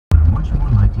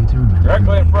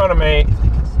Directly in front of me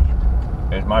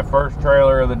is my first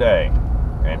trailer of the day,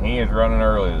 and he is running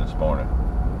early this morning.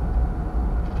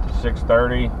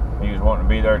 6:30. He was wanting to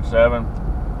be there at 7,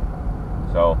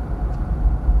 so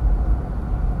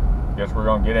guess we're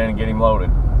gonna get in and get him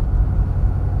loaded.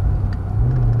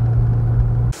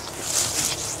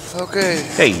 Okay.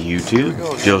 Hey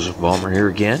YouTube, Joseph Balmer here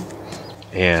again,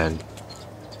 and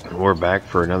we're back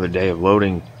for another day of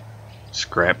loading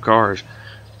scrap cars.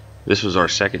 This was our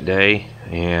second day,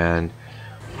 and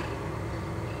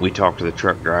we talked to the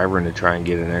truck driver and to try and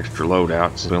get an extra load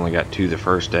out. Since we only got 2 the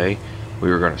first day, we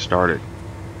were going to start at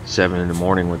 7 in the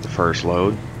morning with the first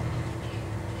load.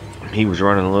 He was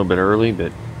running a little bit early,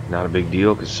 but not a big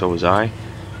deal because so was I,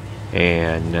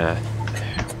 and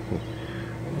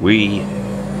we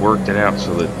worked it out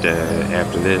so that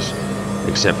after this,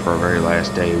 except for our very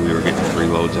last day, we were getting 3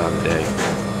 loads out a day.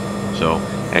 So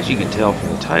as you can tell from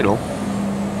the title,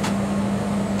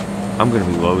 I'm going to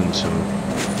be loading some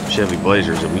Chevy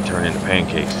Blazers that we turn into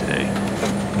pancakes today.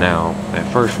 Now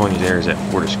that first one there is that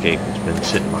Ford Escape that's been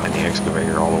sitting behind the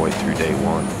excavator all the way through day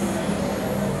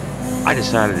 1. I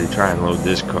decided to try and load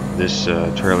this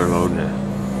trailer load in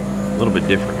a little bit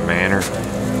different manner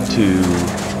to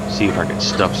see if I could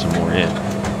stuff some more in.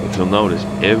 If you'll notice,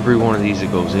 every one of these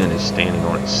that goes in is standing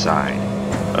on its side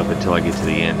up until I get to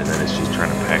the end, and then it's just trying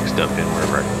to pack stuff in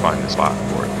wherever I can find the spot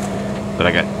for it. But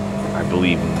I got, I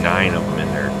believe, 9 of them in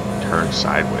there turned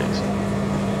sideways.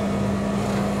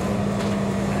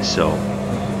 So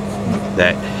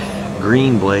that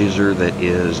green Blazer that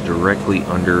is directly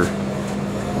under,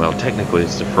 well, technically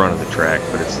it's the front of the track,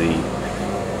 but it's the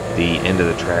end of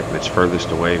the track that's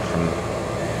furthest away from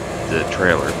the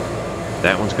trailer.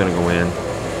 That one's going to go in.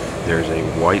 There's a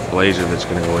white Blazer that's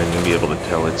going to go in. You'll be able to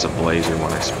tell it's a Blazer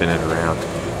when I spin it around.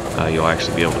 You'll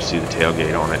actually be able to see the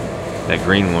tailgate on it. That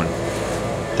green one,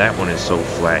 that one is so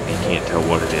flat you can't tell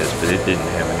what it is, but it didn't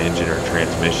have an engine or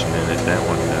transmission in it. That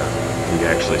one we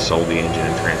actually sold the engine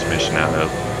and transmission out of.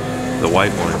 The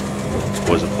white one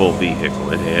was a full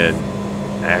vehicle. It had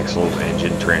axles,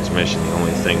 engine, transmission. The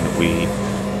only thing that we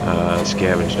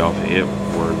scavenged off of it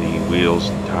were the wheels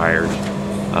and tires.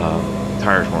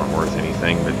 Tires weren't worth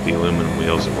anything, but the aluminum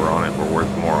wheels that were on it were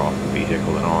worth more off the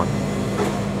vehicle than on.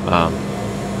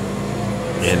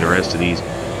 And the rest of these,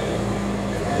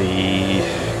 the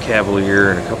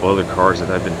Cavalier and a couple other cars that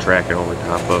I've been tracking over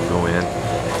top of go in.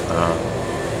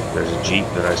 There's a Jeep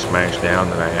that I smashed down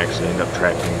that I actually end up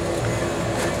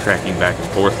tracking back and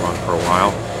forth on for a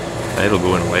while. It'll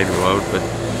go in a later load, but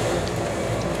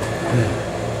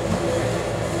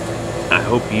I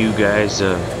hope you guys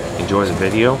enjoy the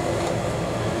video.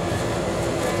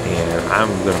 And I'm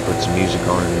going to put some music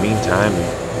on in the meantime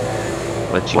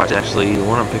and let you watch. Actually, the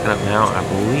one I'm picking up now, I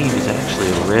believe, is actually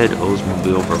a red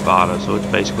Oldsmobile Bravada, so it's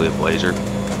basically a Blazer.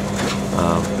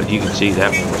 But you can see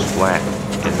that one was flat,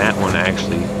 and that one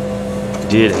actually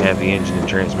did have the engine and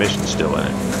transmission still in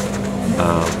it.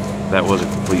 That was a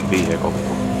complete vehicle.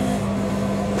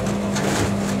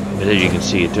 But as you can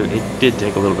see, it did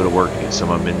take a little bit of work to get some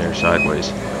of them in there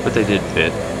sideways, but they did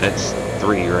fit. That's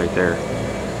 3 right there.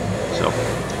 So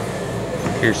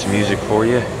here's some music for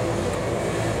you.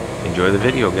 Enjoy the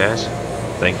video, guys.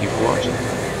 Thank you for watching.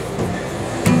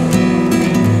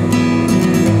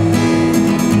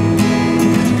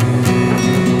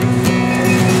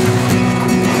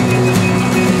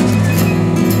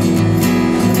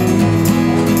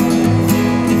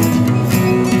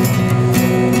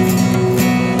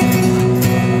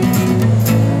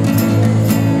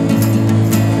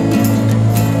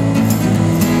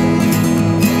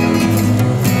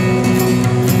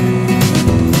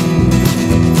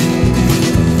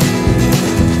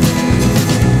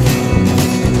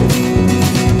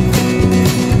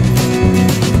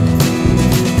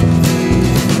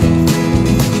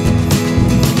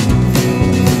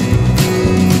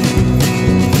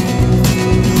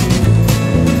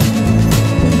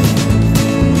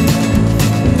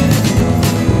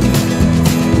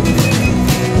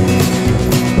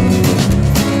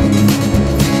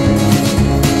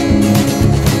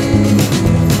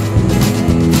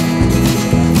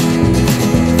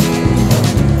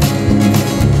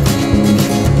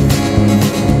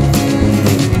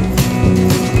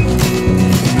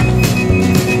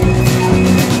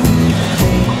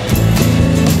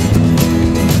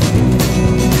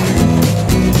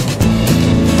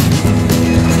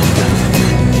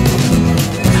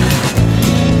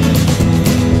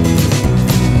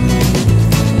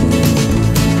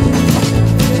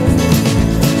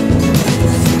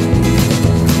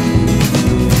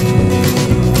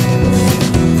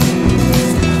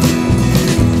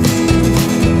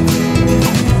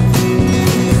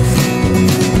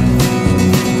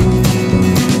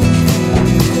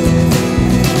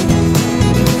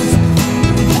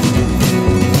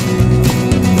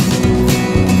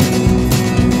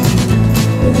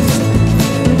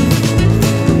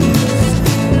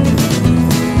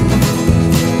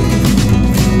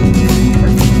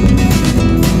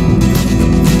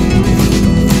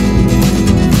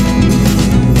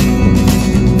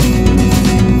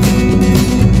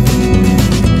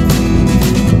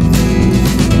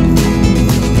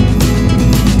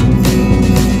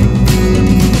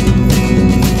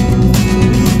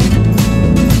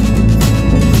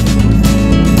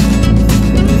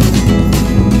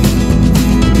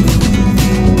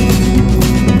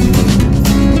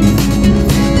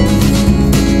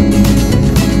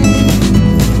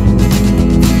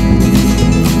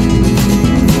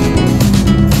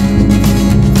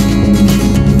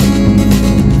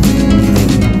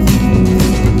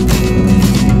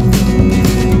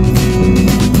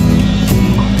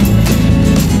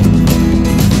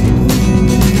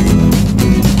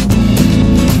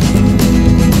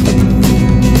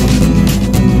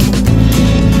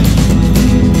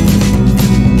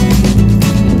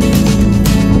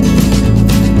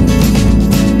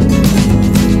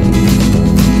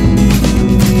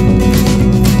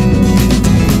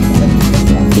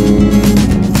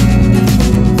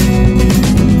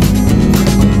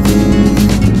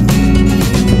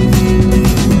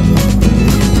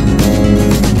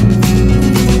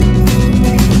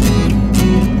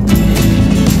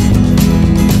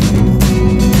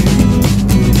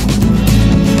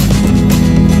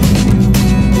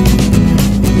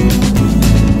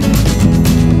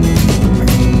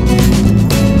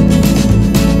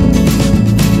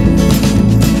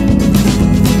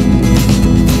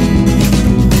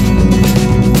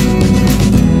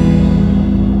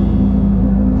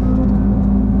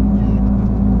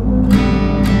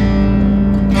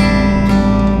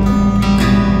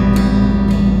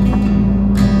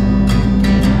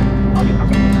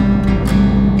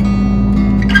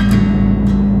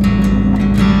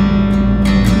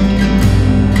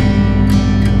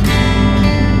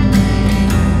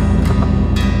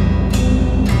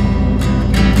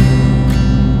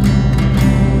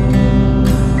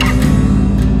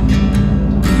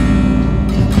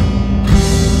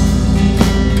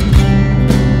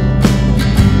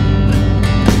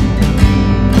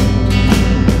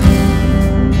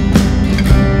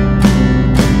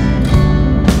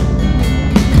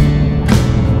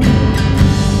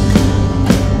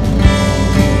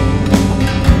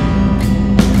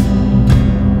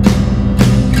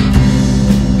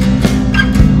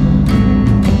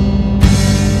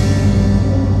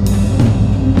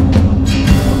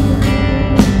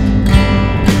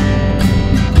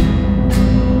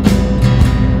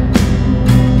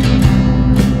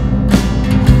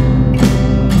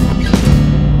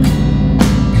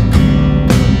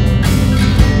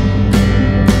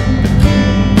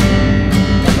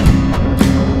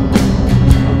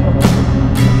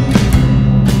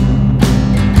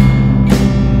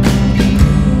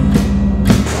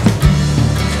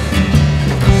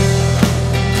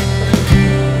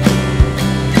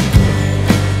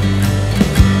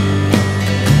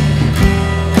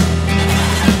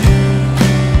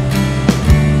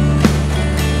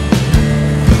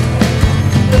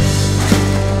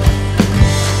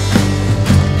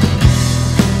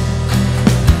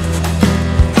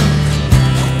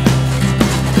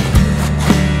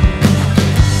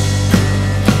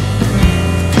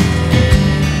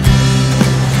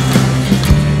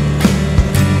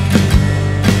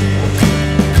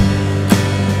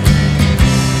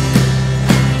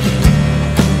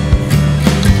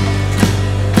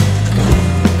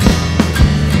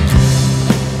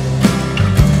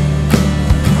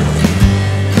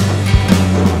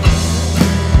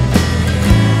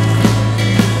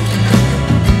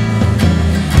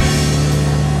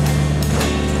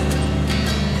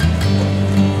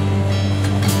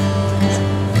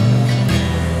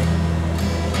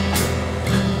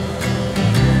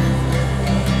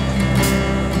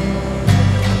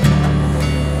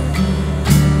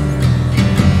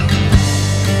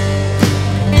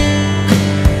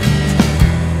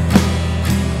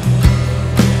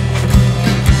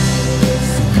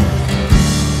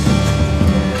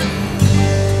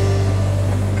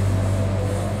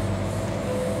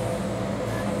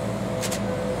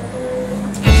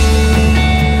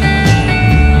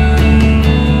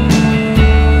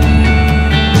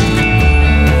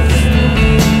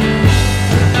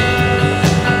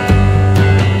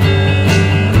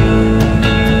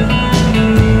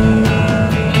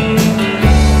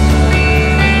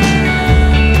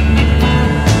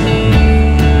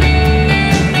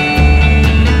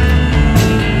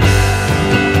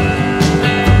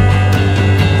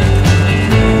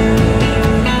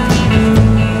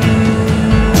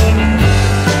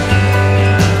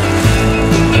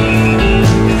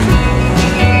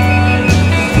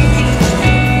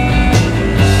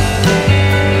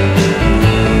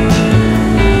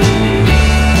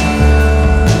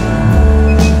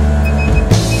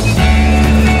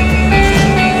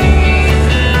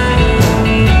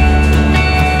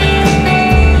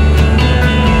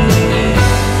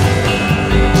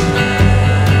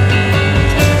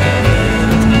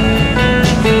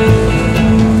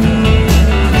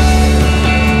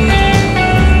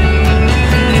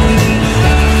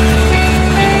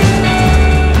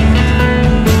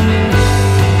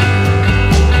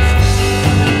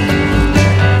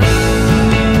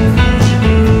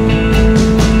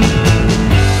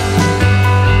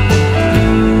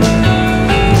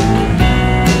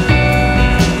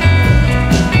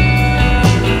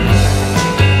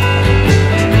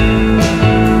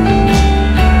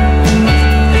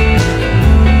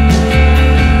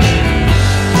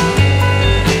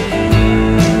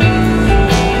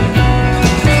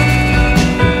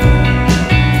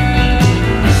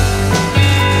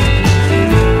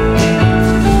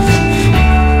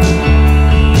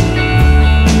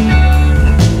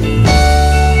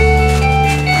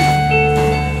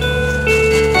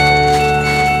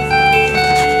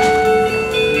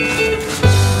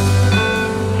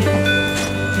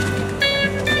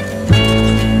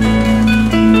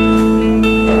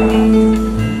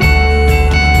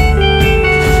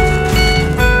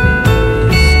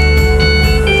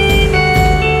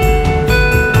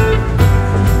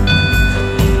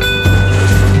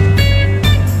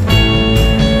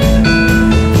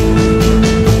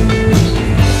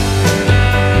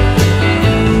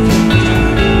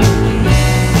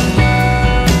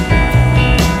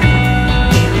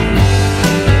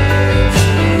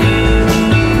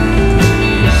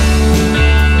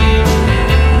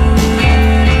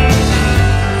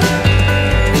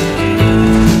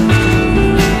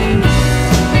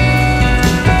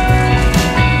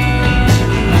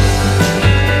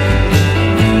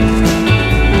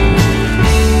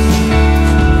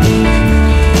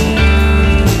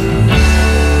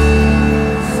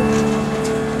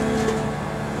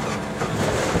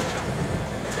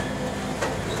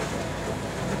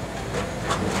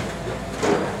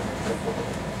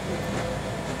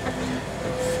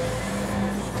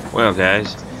 Well,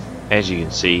 guys, as you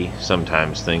can see,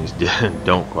 sometimes things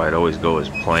don't quite always go as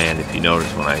planned. If you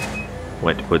notice, when I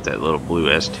went to put that little blue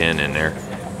S10 in there,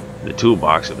 the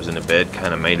toolbox that was in the bed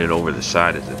kind of made it over the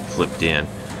side as it flipped in.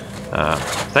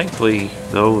 Thankfully,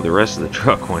 though, the rest of the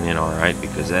truck went in alright,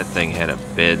 because that thing had a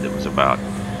bed that was about,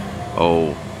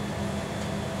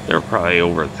 there were probably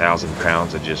over 1,000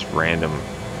 pounds of just random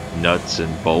nuts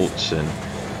and bolts and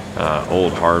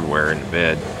old hardware in the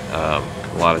bed.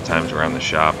 A lot of times around the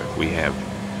shop, if we have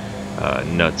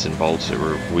nuts and bolts that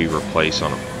we replace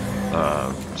on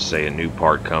say a new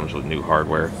part comes with new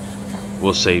hardware,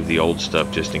 we'll save the old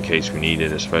stuff just in case we need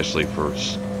it, especially for,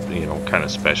 you know, kind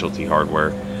of specialty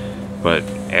hardware. But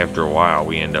after a while,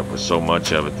 we end up with so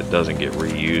much of it that doesn't get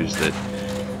reused that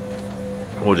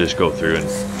we'll just go through and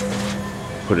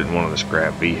put it in one of the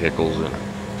scrap vehicles, and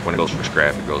when it goes for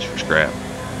scrap, it goes for scrap.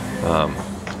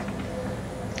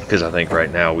 Because I think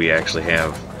right now we actually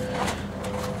have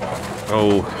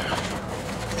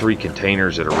 3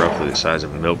 containers that are roughly the size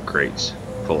of milk crates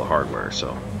full of hardware.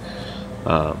 So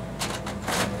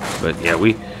but yeah,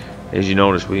 as you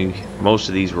notice, most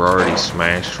of these were already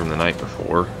smashed from the night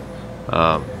before,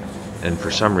 and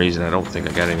for some reason I don't think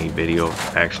I got any video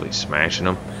of actually smashing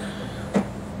them.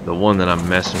 The one that I'm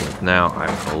messing with now, I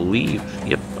believe,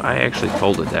 yep, I actually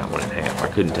folded that one in half. I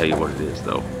couldn't tell you what it is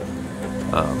though,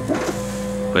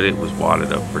 but it was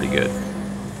wadded up pretty good.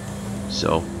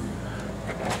 So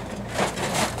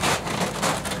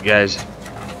guys,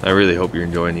 I really hope you're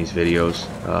enjoying these videos.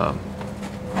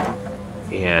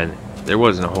 And there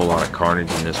wasn't a whole lot of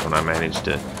carnage in this one. I managed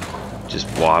to just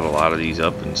wad a lot of these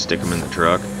up and stick them in the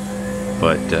truck,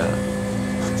 but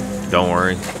don't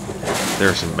worry,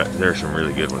 there's some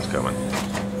really good ones coming.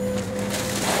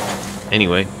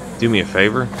 Anyway, do me a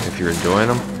favor, if you're enjoying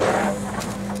them,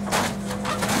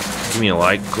 give me a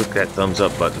like, click that thumbs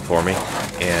up button for me,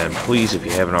 and please, if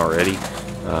you haven't already,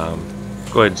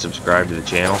 go ahead and subscribe to the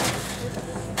channel.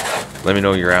 Let me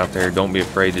know you're out there. Don't be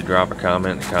afraid to drop a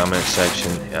comment in the comment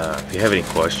section. If you have any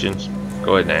questions,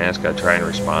 go ahead and ask. I try and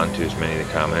respond to as many of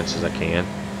the comments as I can.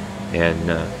 And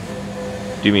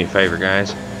do me a favor,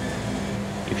 guys.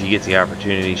 If you get the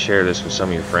opportunity, share this with some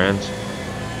of your friends.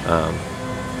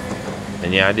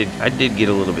 And yeah, I did get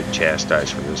a little bit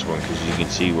chastised for this one, because you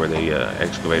can see where the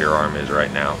excavator arm is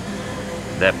right now.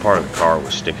 That part of the car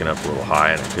was sticking up a little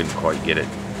high, and I couldn't quite get it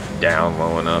down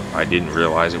low enough. I didn't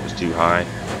realize it was too high,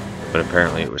 but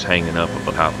apparently it was hanging up on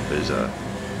top of his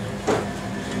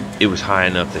it was high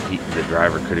enough that the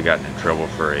driver could have gotten in trouble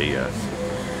for the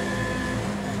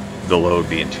load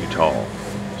being too tall.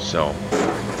 So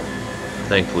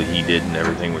thankfully he didn't.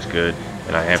 Everything was good,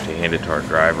 and I have to hand it to our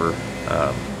driver.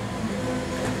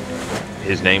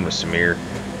 His name was Samir.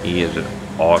 He is an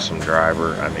awesome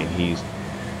driver. I mean,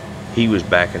 he was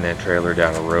backing that trailer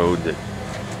down a road that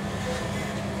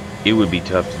it would be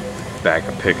tough to back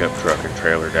a pickup truck and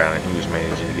trailer down, and he was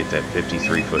managing to get that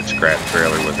 53-foot scrap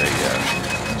trailer with a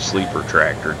sleeper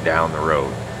tractor down the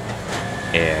road.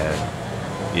 And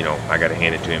you know, I got to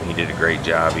hand it to him. He did a great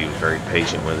job. He was very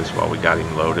patient with us while we got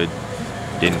him loaded.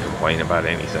 Didn't complain about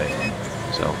anything.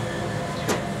 So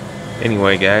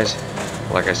anyway, guys,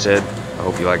 like I said, I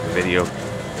hope you liked the video.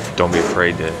 Don't be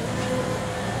afraid to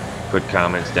put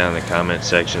comments down in the comment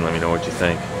section. Let me know what you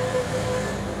think.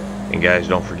 And guys,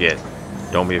 don't forget,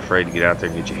 don't be afraid to get out there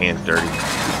and get your hands dirty,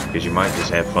 because you might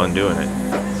just have fun doing it.